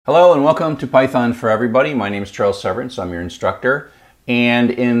Hello and welcome to Python for Everybody. My name is Charles Severance. I'm your instructor.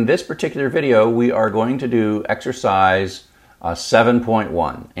 And in this particular video, we are going to do exercise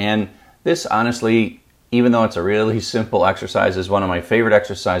 7.1. And this, honestly, even though it's a really simple exercise, is one of my favorite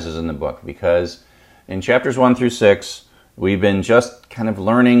exercises in the book, because in chapters 1 through 6, we've been just kind of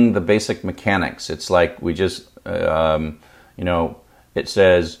learning the basic mechanics. It's like we just, it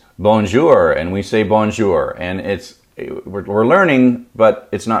says bonjour, and we say bonjour, and we're learning, but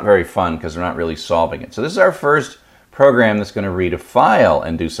it's not very fun because we're not really solving it. So this is our first program that's going to read a file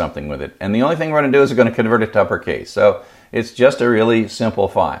and do something with it. And the only thing we're going to do is we're going to convert it to uppercase. So it's just a really simple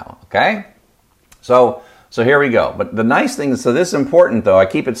file, okay? So here we go. But the nice thing is, so this is important though, I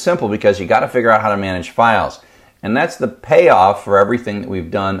keep it simple because you got to figure out how to manage files. And that's the payoff for everything that we've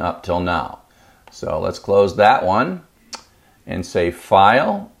done up till now. So let's close that one and say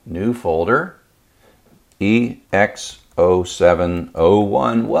File, New Folder,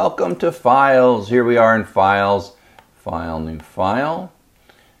 EX0701. Welcome to Files. Here we are in Files. File, New File.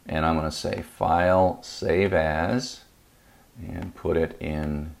 And I'm going to say File, Save As, and put it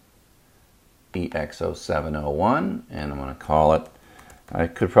in EX0701. And I'm going to call it, I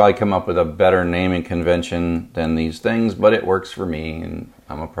could probably come up with a better naming convention than these things, but it works for me, and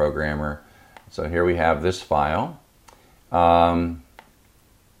I'm a programmer. So here we have this file.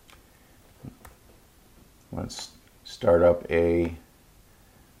 Let's start up a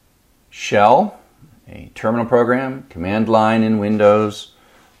shell, a terminal program, command line in Windows,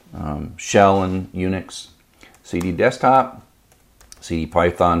 shell in Unix, CD desktop, CD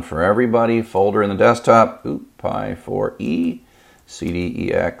Python for Everybody, folder in the desktop, Py4E,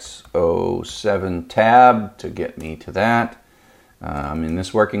 CD EX07 tab to get me to that. I'm in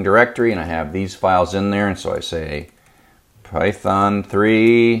this working directory and I have these files in there, and so I say Python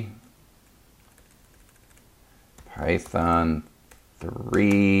 3, Python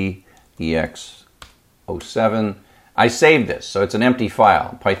 3 EX07. I saved this, so it's an empty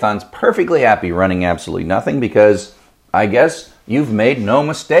file. Python's perfectly happy running absolutely nothing because I guess you've made no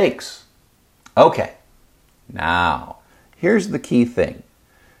mistakes. Okay, now here's the key thing.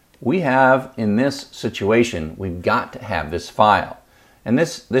 We have, in this situation, we've got to have this file. And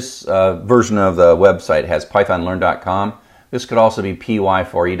this version of the website has pythonlearn.com. This could also be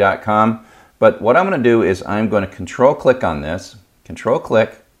py4e.com. But what I'm going to do is I'm going to control click on this, control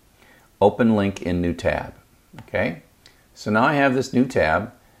click, open link in new tab. Okay, so now I have this new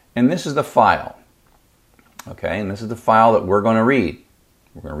tab, and this is the file. Okay, and this is the file that we're going to read.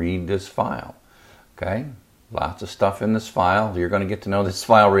 We're going to read this file. Okay, lots of stuff in this file. You're going to get to know this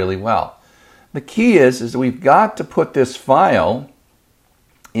file really well. The key is that we've got to put this file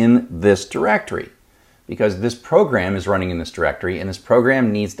in this directory, because this program is running in this directory, and this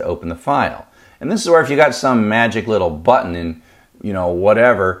program needs to open the file. And this is where if you got some magic little button in,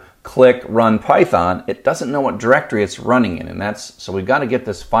 whatever, click run Python, it doesn't know what directory it's running in. And so we've got to get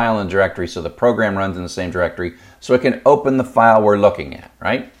this file in the directory so the program runs in the same directory so it can open the file we're looking at,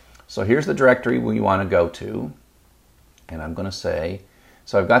 right? So here's the directory we want to go to. And I'm going to say,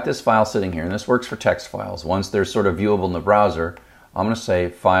 so I've got this file sitting here, and this works for text files. Once they're sort of viewable in the browser, I'm going to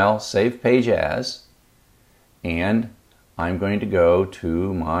say File, Save Page As, and I'm going to go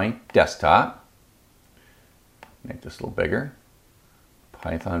to my desktop. Make this a little bigger.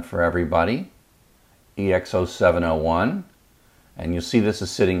 Python for Everybody, EX0701. And you'll see this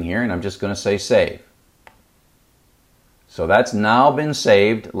is sitting here, and I'm just going to say Save. So that's now been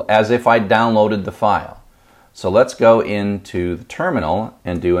saved as if I downloaded the file. So let's go into the terminal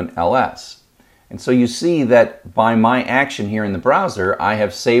and do an ls. And so you see that by my action here in the browser, I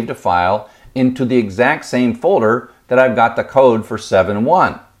have saved a file into the exact same folder that I've got the code for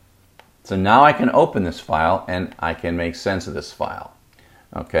 7.1. So now I can open this file and I can make sense of this file.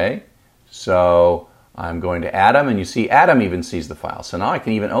 Okay, so I'm going to Atom, and you see Atom even sees the file. So now I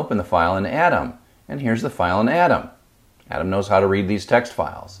can even open the file in Atom. And here's the file in Atom. Atom knows how to read these text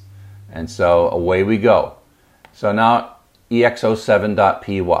files. And so away we go. So now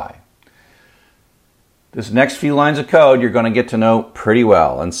ex07.py. This next few lines of code you're going to get to know pretty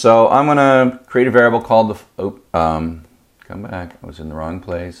well. And so I'm going to create a variable called come back, I was in the wrong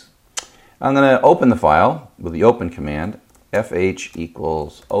place. I'm going to open the file with the open command, fh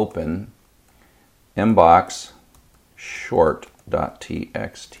equals open mbox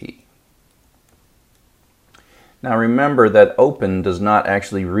short.txt. Now remember that open does not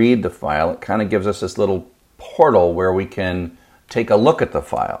actually read the file. It kind of gives us this little portal where we can take a look at the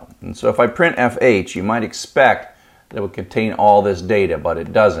file. And so if I print fh, you might expect that it would contain all this data, but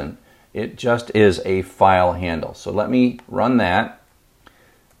it doesn't. It just is a file handle. So let me run that.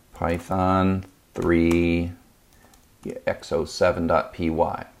 Python 3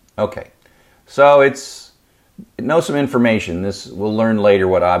 x07.py. Okay, so it knows some information. We'll learn later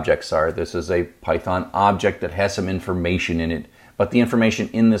what objects are. This is a Python object that has some information in it, but the information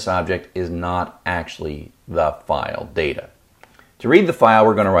in this object is not actually the file data. To read the file,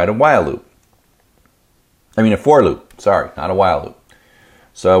 we're going to write a while loop. I mean a for loop, sorry, not a while loop.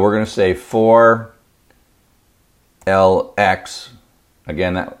 So we're going to say for LX.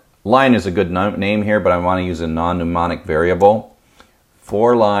 Again, that line is a good name here, but I want to use a non-mnemonic variable.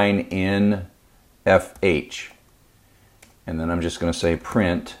 For line in FH. And then I'm just going to say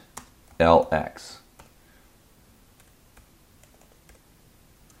print LX.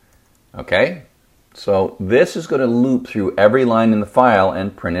 Okay? So this is going to loop through every line in the file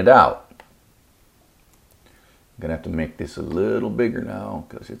and print it out. I'm going to have to make this a little bigger now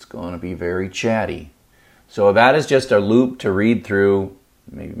because it's going to be very chatty. So that is just a loop to read through.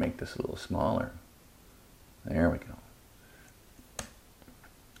 Maybe make this a little smaller. There we go.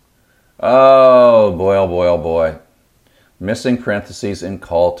 Oh boy, oh boy, oh boy. Missing parentheses in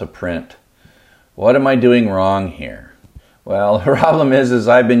call to print. What am I doing wrong here? Well, the problem is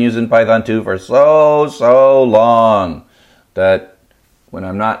I've been using Python 2 for so long that when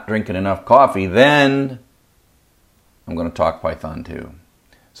I'm not drinking enough coffee, then I'm going to talk Python 2.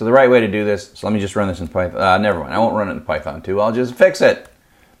 So the right way to do this, so let me just run this in Python. Never mind, I won't run it in Python 2. I'll just fix it.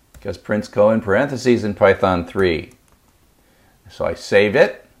 Because prints go in parentheses in Python 3. So I saved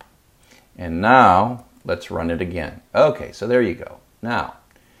it. And now, let's run it again. Okay, so there you go. Now,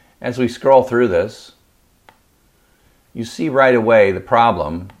 as we scroll through this, you see right away the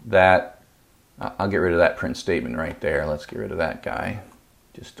problem that, I'll get rid of that print statement right there. Let's get rid of that guy.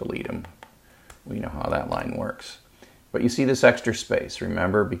 Just delete him. We know how that line works. But you see this extra space,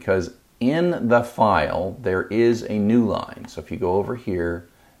 remember, because in the file there is a new line. So if you go over here,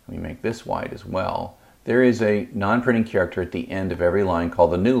 we make this wide as well. There is a non-printing character at the end of every line called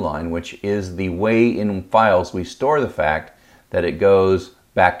the new line, which is the way in files we store the fact that it goes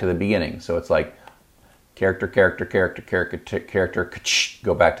back to the beginning. So it's like character, character, character, character, character,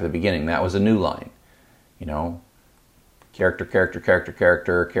 go back to the beginning. That was a new line. You know, character, character, character,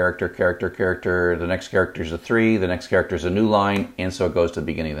 character, character, character, character. The next character is a 3. The next character is a new line, and so it goes to the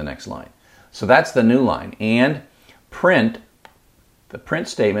beginning of the next line. So that's the new line. And print. The print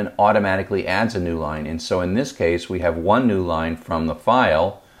statement automatically adds a new line, and so in this case we have one new line from the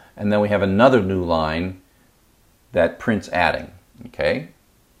file, and then we have another new line that prints adding. Okay?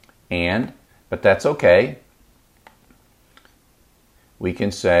 But that's okay. We can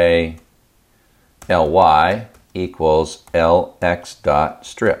say ly equals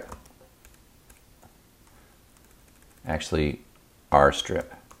lx.strip. Actually, rstrip.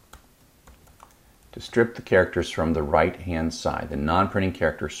 To strip the characters from the right-hand side, the non-printing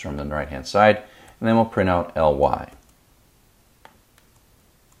characters from the right-hand side, and then we'll print out ly.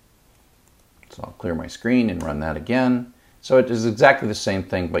 So I'll clear my screen and run that again. So it is exactly the same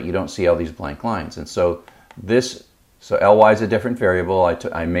thing, but you don't see all these blank lines. And so ly is a different variable.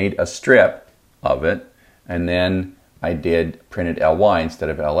 I made a strip of it, and then I printed ly instead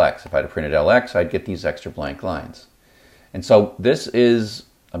of lx. If I had printed lx, I'd get these extra blank lines. And so this is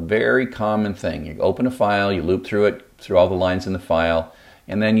a very common thing. You open a file, you loop through it, through all the lines in the file,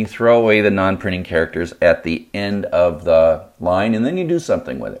 and then you throw away the non-printing characters at the end of the line, and then you do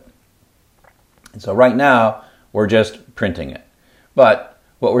something with it. And so right now, we're just printing it. But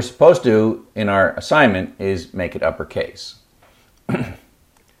what we're supposed to do in our assignment is make it uppercase. And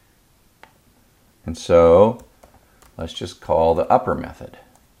so let's just call the upper method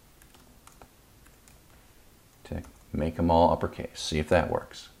to make them all uppercase. See if that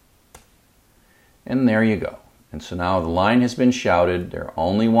works. And there you go. And so now the line has been shouted. There's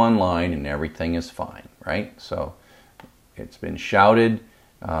only one line and everything is fine, right? So it's been shouted,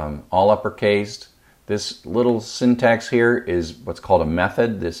 all uppercased. This little syntax here is what's called a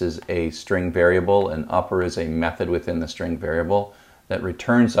method. This is a string variable, and upper is a method within the string variable that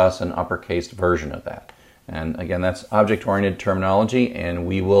returns us an uppercased version of that. And again, that's object-oriented terminology, and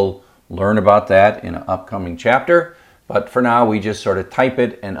we will learn about that in an upcoming chapter. But for now, we just sort of type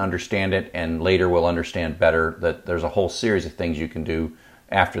it and understand it, and later we'll understand better that there's a whole series of things you can do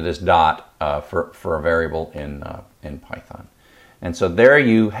after this dot for a variable in Python. And so there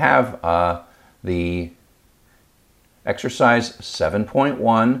you have the exercise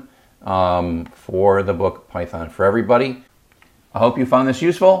 7.1 for the book Python for Everybody. I hope you found this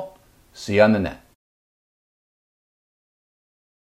useful. See you on the net.